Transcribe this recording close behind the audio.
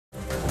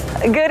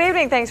Good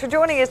evening. Thanks for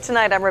joining us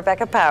tonight. I'm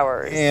Rebecca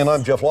Powers. And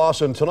I'm Jeff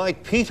Lawson.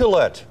 Tonight, Pete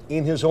Halat,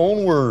 in his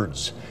own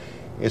words.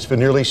 It's been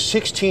nearly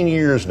 16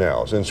 years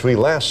now since we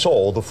last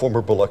saw the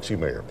former Biloxi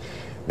mayor.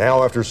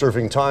 Now, after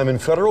serving time in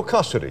federal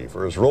custody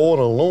for his role in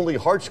a Lonely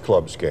Hearts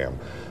Club scam,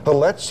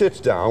 Halat sits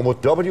down with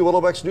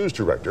WLOX News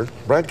Director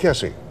Brad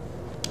Kessie.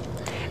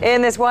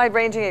 In this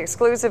wide-ranging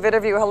exclusive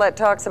interview, Halat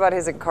talks about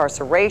his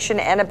incarceration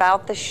and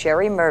about the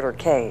Sherry murder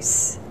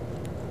case.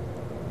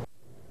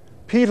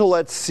 Pete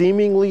Halat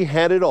seemingly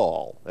had it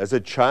all. As a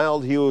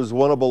child, he was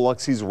one of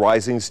Biloxi's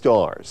rising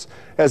stars.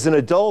 As an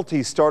adult,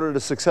 he started a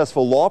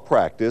successful law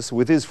practice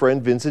with his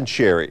friend Vince and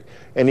Sherry,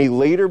 and he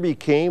later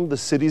became the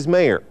city's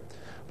mayor.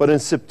 But in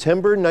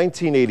September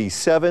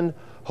 1987,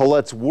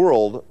 Halat's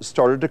world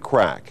started to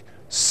crack.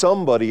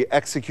 Somebody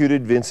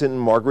executed Vincent and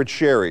Margaret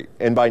Sherry,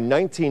 and by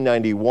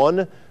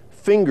 1991,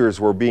 fingers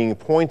were being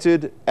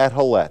pointed at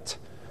Halat.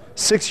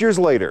 6 years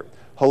later,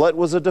 Halat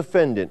was a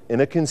defendant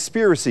in a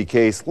conspiracy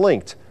case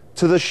linked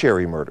to the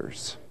Sherry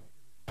murders.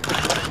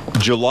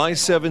 July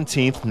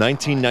 17,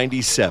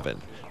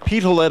 1997.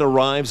 Pete Halat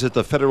arrives at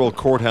the federal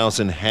courthouse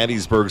in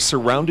Hattiesburg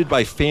surrounded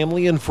by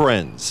family and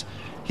friends.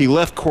 He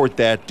left court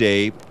that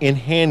day in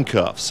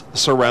handcuffs,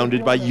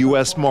 surrounded by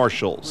U.S.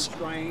 Marshals.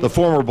 The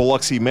former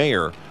Biloxi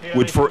mayor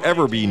would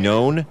forever be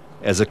known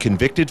as a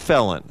convicted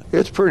felon.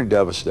 It's pretty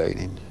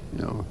devastating,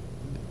 you know.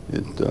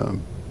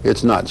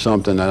 It's not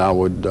something that I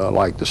would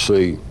like to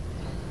see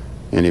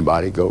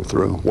anybody go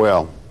through.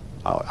 Well,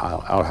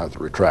 I'll have to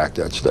retract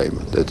that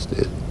statement.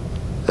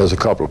 There's a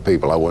couple of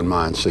people I wouldn't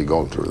mind see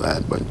go through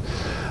that, but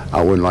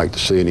I wouldn't like to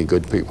see any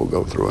good people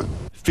go through it.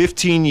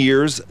 15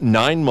 years,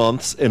 9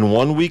 months, and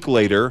 1 week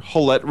later,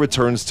 Halat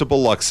returns to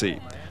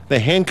Biloxi. The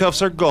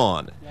handcuffs are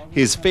gone.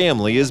 His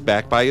family is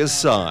back by his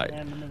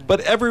side. But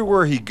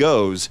everywhere he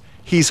goes,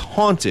 he's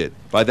haunted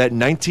by that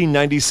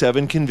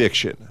 1997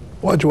 conviction.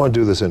 Why did you want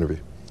to do this interview?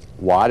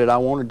 Why did I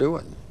want to do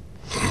it?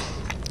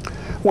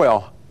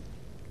 Well,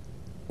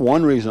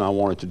 one reason I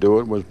wanted to do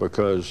it was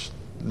because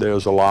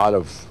there's a lot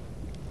of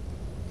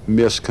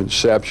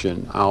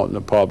misconception out in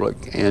the public,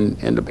 and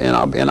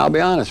I'll be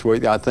honest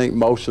with you, I think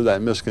most of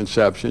that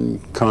misconception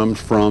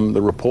comes from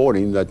the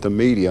reporting that the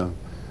media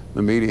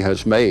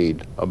has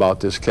made about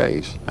this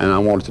case, and I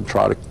wanted to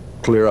try to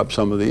clear up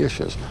some of the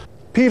issues.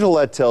 Pete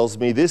Halat tells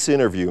me this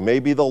interview may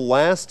be the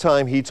last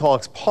time he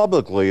talks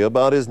publicly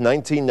about his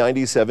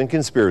 1997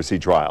 conspiracy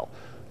trial.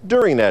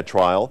 During that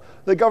trial,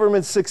 the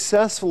government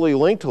successfully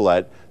linked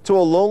Halat to a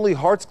Lonely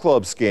Hearts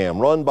Club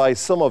scam run by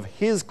some of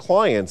his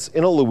clients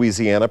in a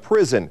Louisiana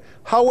prison.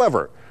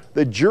 However,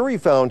 the jury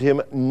found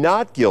him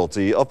not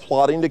guilty of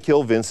plotting to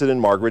kill Vincent and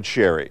Margaret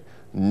Sherry.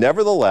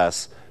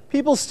 Nevertheless,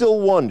 people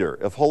still wonder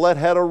if Halat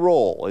had a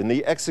role in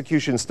the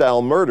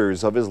execution-style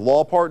murders of his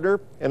law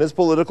partner and his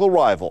political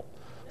rival.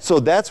 So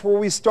that's where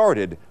we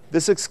started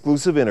this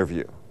exclusive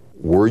interview.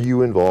 Were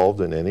you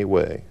involved in any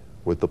way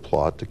with the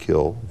plot to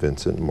kill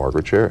Vincent and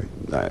Margaret Sherry?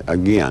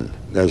 Again,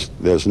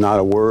 there's not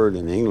a word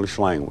in the English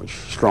language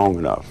strong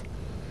enough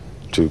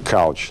to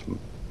couch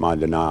my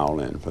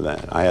denial in for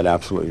that. I had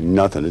absolutely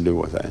nothing to do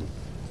with that.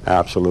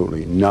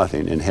 Absolutely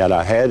nothing. And had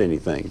I had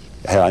anything,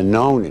 had I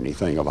known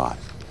anything about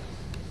it,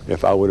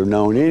 if I would have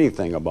known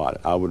anything about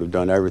it, I would have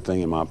done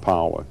everything in my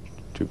power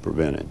to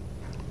prevent it.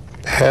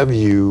 Have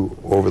you,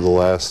 over the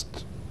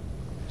last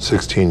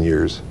 16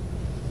 years,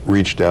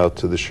 reached out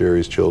to the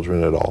Sherry's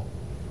children at all?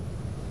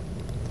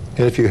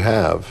 And if you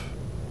have,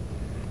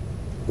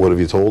 what have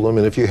you told them?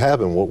 And if you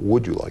haven't, what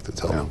would you like to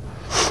tell them?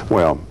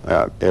 Well,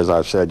 as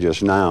I said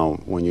just now,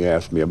 when you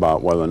asked me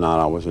about whether or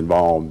not I was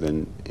involved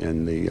in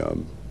the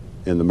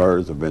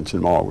murders of Vince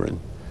and Margaret,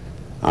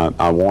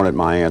 I wanted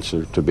my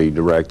answer to be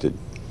directed,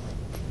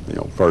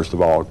 first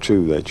of all,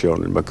 to their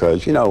children,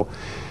 because I've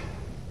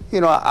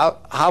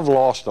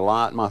lost a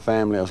lot. My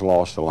family has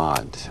lost a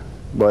lot,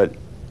 but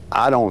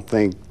I don't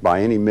think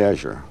by any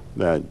measure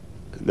that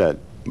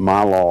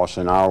my loss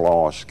and our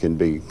loss can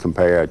be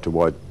compared to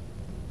what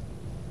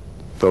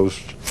those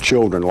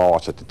children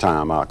lost at the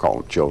time. I call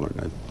them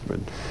children. But,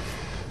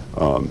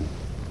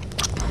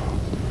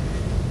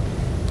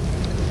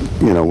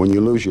 when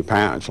you lose your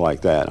parents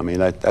like that, I mean,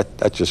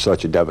 that's just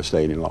such a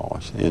devastating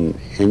loss. And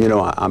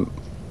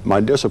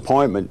my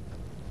disappointment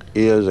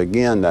is,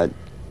 again,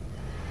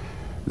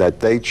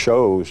 that they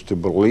chose to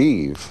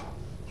believe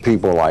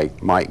people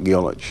like Mike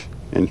Gillich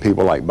and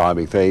people like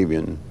Bobby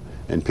Fabian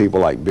and people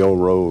like Bill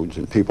Rhodes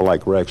and people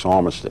like Rex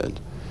Armistead,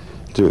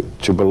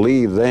 to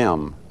believe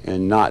them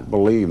and not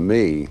believe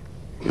me,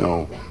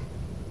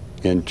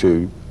 and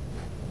to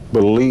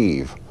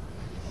believe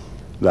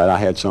that I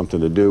had something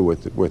to do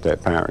with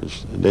that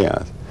parent's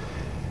death.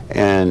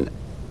 And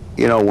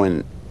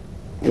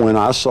when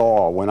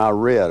I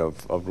read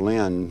of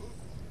Lynn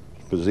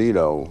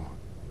Pizzito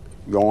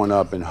going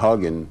up and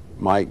hugging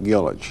Mike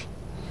Gillich,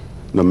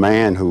 the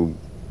man who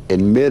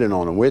admitted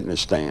on a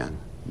witness stand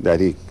that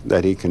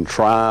he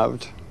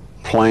contrived,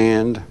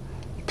 planned,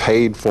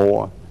 paid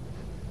for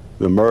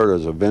the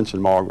murders of Vince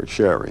and Margaret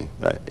Sherry,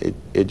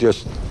 it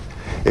just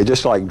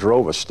like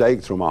drove a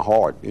stake through my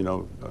heart,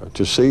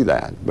 to see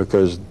that,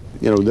 because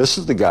you know, this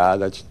is the guy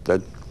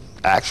that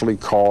actually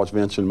caused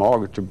Vince and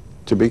Margaret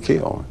to be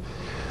killed.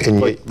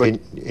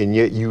 And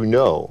yet you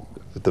know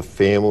that the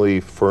family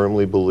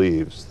firmly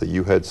believes that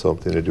you had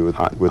something to do with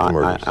the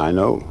murders. I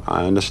know.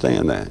 I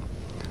understand that.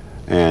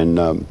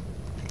 And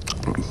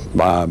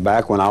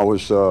back when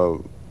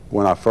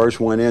I first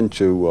went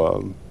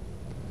into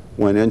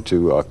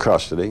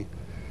custody,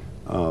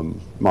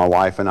 my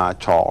wife and I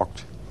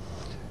talked.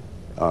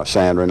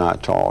 Sandra and I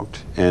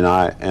talked, and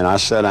I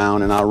sat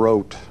down and I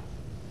wrote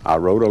a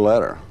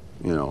letter,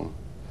 you know,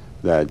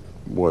 that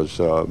was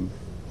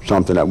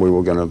something that we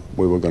were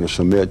gonna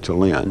submit to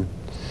Lynn,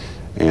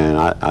 and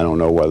I don't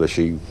know whether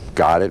she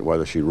got it,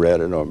 whether she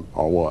read it or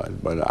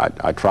what, but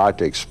I tried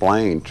to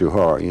explain to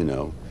her, you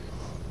know,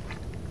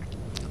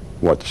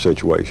 what the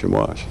situation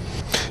was.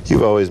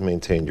 You've always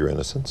maintained your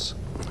innocence.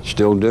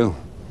 Still do.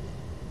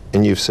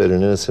 And you've said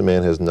an innocent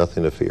man has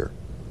nothing to fear.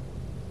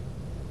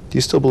 Do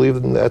you still believe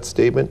in that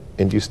statement,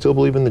 and do you still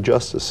believe in the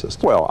justice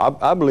system? Well,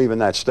 I believe in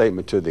that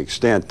statement to the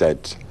extent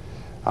that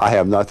I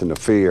have nothing to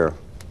fear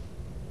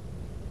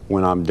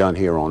when I'm done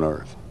here on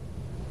earth.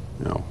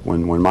 You know,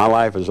 when my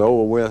life is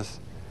over with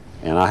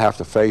and I have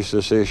to face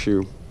this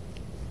issue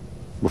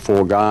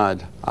before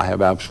God, I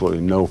have absolutely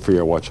no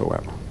fear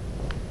whatsoever.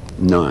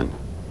 None.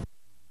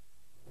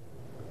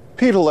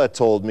 Pete Halat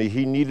told me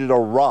he needed a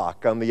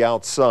rock on the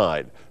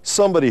outside,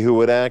 somebody who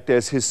would act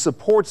as his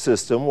support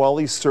system while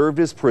he served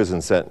his prison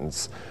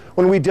sentence.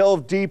 When we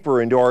delve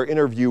deeper into our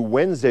interview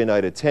Wednesday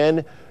night at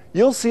 10,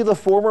 you'll see the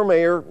former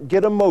mayor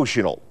get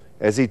emotional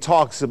as he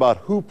talks about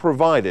who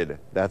provided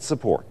that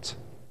support.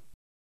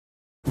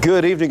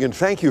 Good evening, and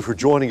thank you for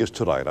joining us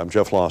tonight. I'm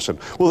Jeff Lawson.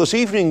 Well, this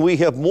evening we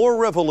have more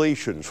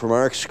revelations from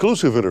our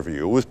exclusive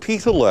interview with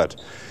Pete Halat.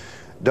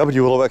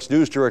 WLOX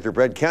News Director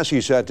Brad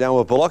Kessie sat down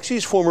with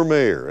Biloxi's former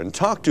mayor and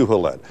talked to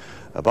Halat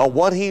about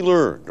what he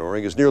learned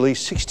during his nearly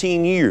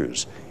 16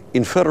 years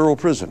in federal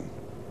prison.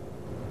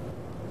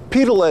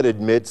 Pete Halat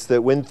admits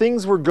that when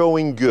things were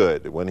going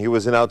good, when he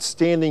was an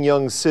outstanding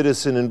young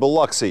citizen in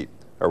Biloxi,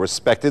 a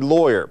respected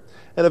lawyer,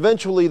 and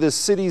eventually the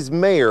city's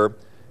mayor,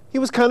 he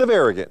was kind of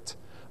arrogant.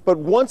 But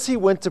once he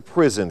went to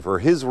prison for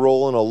his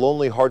role in a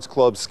Lonely Hearts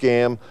Club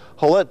scam,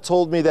 Halat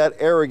told me that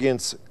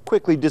arrogance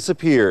quickly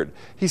disappeared.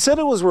 He said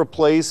it was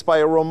replaced by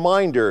a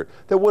reminder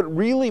that what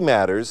really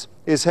matters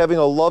is having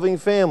a loving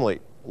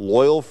family,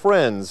 loyal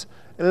friends,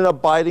 and an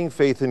abiding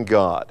faith in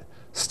God.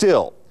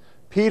 Still,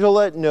 Pete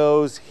Halat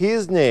knows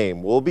his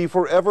name will be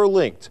forever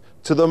linked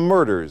to the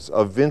murders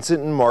of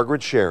Vincent and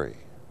Margaret Sherry.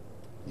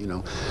 You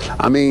know,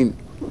 I mean,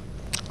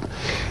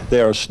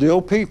 there are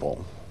still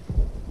people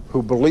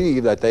who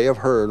believe that they have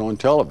heard on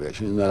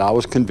television that I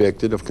was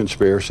convicted of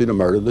conspiracy to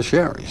murder the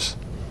Sherrys.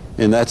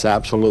 And that's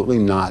absolutely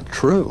not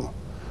true.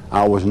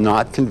 I was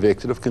not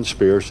convicted of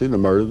conspiracy to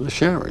murder the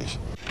Sherrys.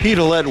 Pete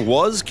Halat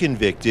was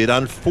convicted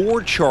on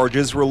 4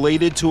 charges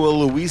related to a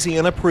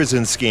Louisiana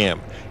prison scam.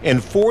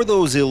 And for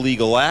those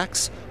illegal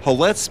acts,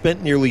 Halat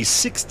spent nearly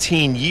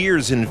 16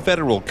 years in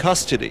federal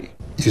custody.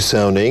 You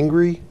sound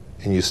angry,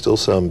 and you still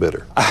sound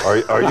bitter.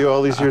 Are you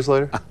all these years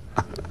later?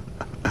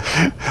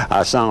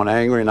 I sound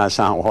angry and I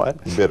sound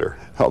what? Bitter.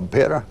 Oh,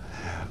 bitter?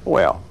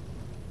 Well,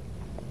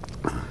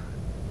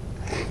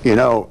 you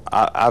know,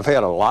 I've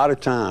had a lot of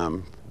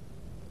time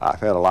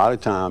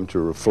to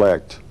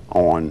reflect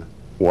on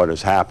what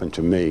has happened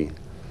to me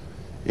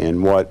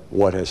and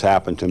what has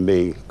happened to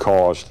me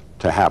caused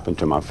to happen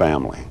to my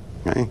family.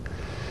 Okay?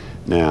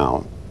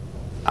 Now,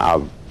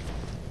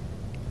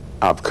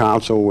 I've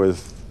counseled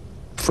with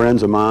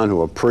friends of mine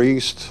who are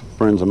priests,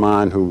 friends of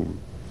mine who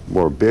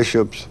were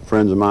bishops,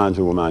 friends of mine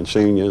who were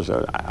monsignors.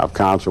 I've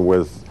counseled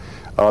with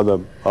other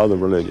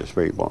religious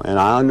people, and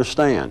I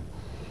understand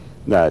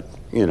that,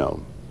 you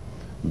know,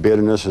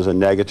 bitterness is a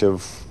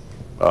negative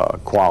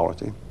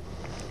quality,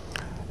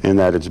 and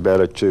that it's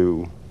better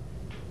to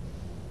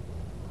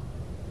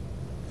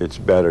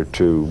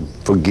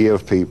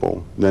forgive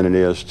people than it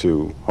is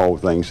to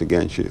hold things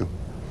against you.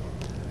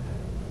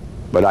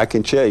 But I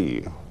can tell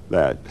you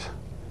that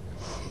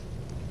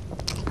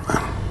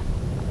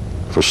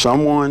for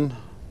someone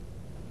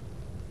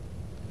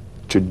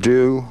to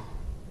do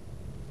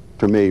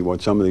to me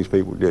what some of these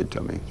people did to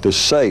me, to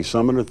say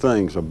some of the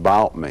things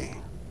about me,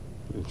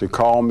 to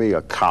call me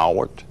a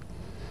coward,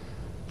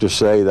 to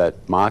say that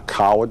my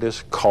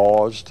cowardice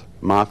caused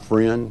my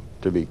friend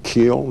to be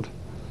killed,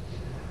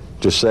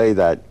 to say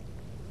that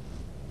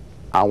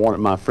I wanted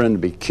my friend to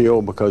be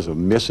killed because of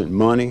missing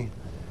money,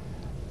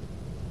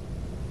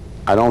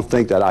 I don't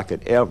think that I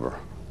could ever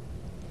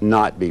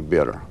not be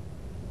bitter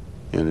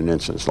in an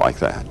instance like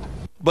that.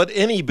 But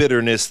any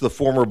bitterness the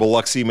former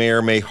Biloxi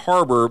mayor may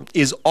harbor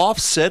is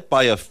offset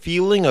by a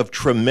feeling of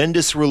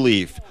tremendous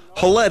relief.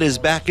 Halat is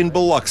back in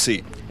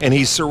Biloxi, and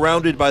he's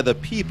surrounded by the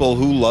people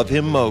who love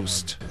him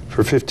most.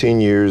 For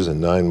 15 years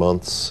and 9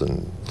 months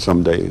and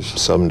some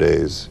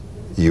days,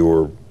 you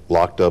were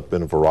locked up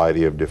in a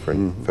variety of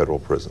different federal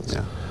prisons.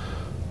 Yeah.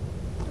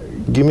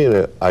 Give me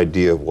an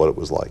idea of what it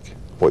was like,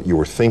 what you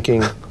were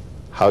thinking,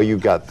 how you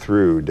got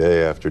through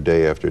day after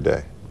day after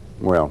day.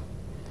 Well,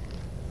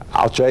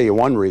 I'll tell you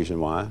one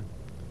reason why,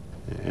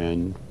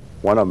 And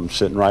one of them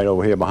sitting right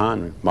over here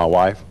behind me, my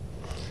wife.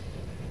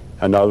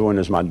 Another one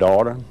is my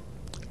daughter,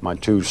 my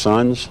 2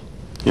 sons.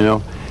 You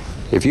know,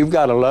 if you've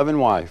got a loving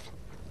wife,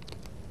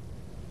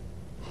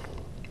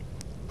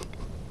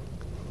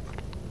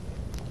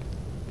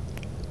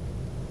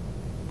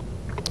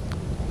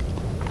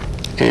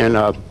 and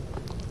a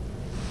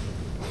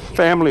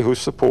family who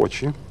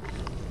supports you,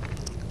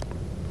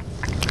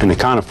 and the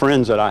kind of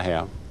friends that I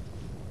have,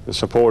 the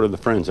support of the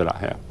friends that I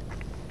have,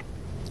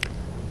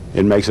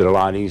 it makes it a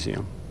lot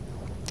easier.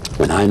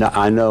 And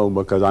I know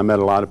because I met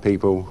a lot of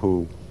people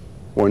who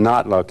were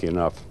not lucky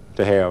enough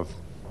to have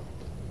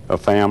a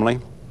family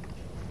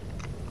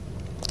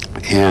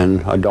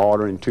and a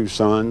daughter and 2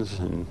 sons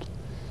and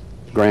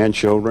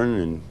grandchildren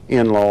and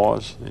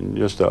in-laws and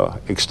just an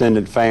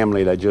extended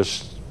family that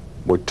just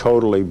were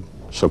totally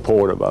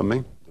supportive of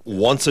me.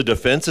 Once a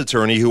defense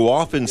attorney who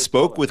often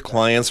spoke with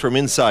clients from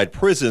inside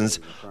prisons,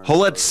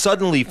 Halat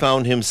suddenly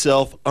found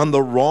himself on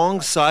the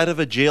wrong side of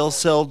a jail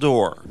cell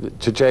door.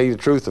 To tell you the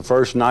truth, the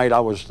first night I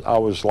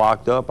was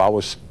locked up, I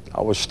was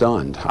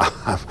stunned.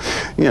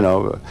 You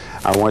know,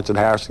 I went to the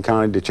Harrison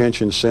County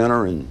Detention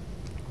Center and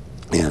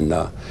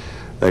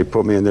they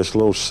put me in this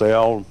little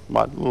cell,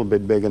 about a little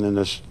bit bigger than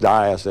this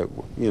dais that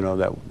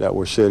that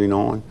we're sitting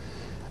on.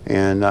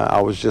 And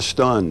I was just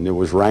stunned. It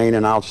was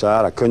raining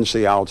outside. I couldn't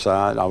see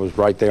outside. I was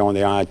right there on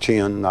the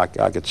I-10.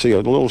 I could see a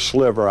little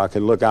sliver. I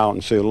could look out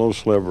and see a little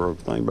sliver of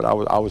thing, but I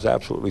was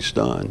absolutely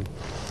stunned.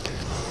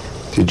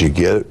 Did you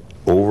get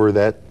over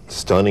that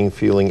stunning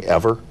feeling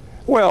ever?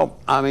 Well,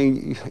 I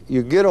mean,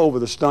 you get over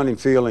the stunning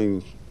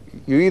feeling.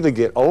 You either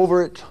get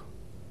over it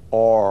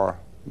or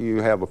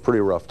you have a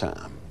pretty rough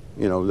time.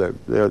 You know,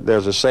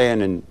 there's a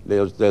saying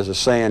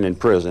in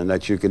prison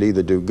that you could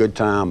either do good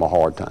time or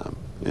hard time,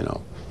 you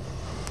know.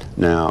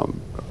 Now,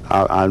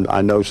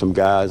 I know some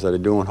guys that are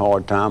doing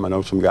hard time. I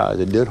know some guys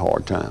that did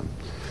hard time.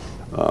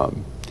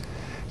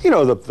 You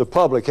know, the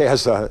public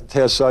has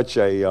such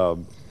a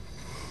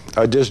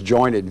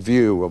disjointed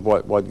view of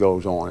what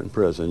goes on in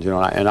prisons. You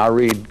know, and I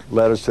read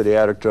letters to the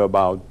editor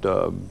about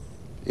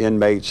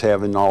inmates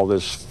having all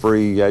this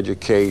free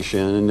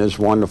education and this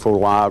wonderful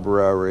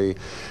library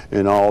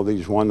and all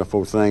these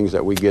wonderful things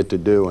that we get to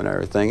do and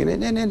everything,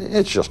 and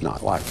it's just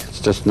not like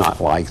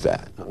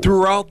that.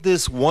 Throughout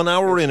this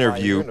 1-hour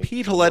interview,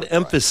 Pete Halat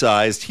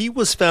emphasized he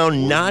was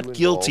found not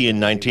guilty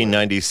in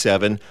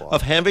 1997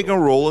 of having a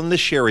role in the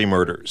Sherry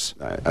murders.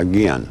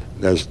 Again,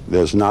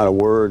 there's not a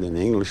word in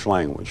the English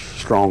language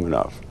strong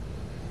enough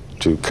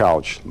to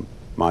couch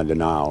my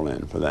denial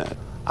in for that.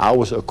 I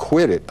was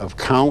acquitted of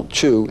count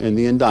 2 in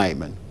the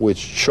indictment,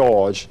 which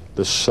charged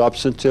the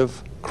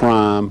substantive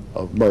crime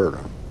of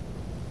murder.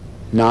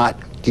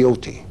 Not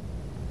guilty.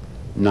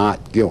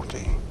 Not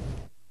guilty.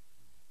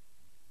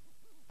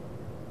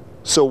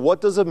 So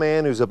what does a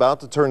man who's about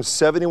to turn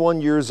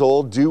 71 years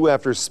old do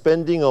after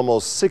spending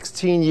almost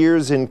 16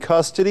 years in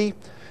custody?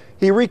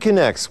 He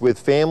reconnects with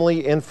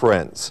family and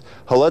friends.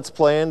 Halat's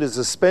plan is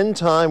to spend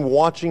time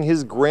watching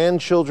his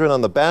grandchildren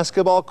on the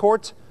basketball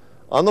court,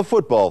 on the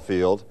football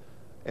field,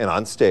 and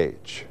on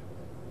stage.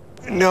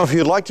 Now, if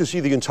you'd like to see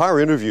the entire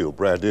interview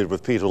Brad did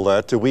with Pete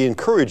Halat, we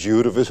encourage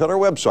you to visit our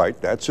website.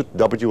 That's at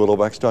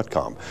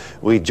WLOX.com.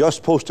 We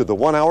just posted the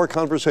 1-hour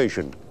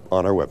conversation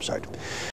on our website.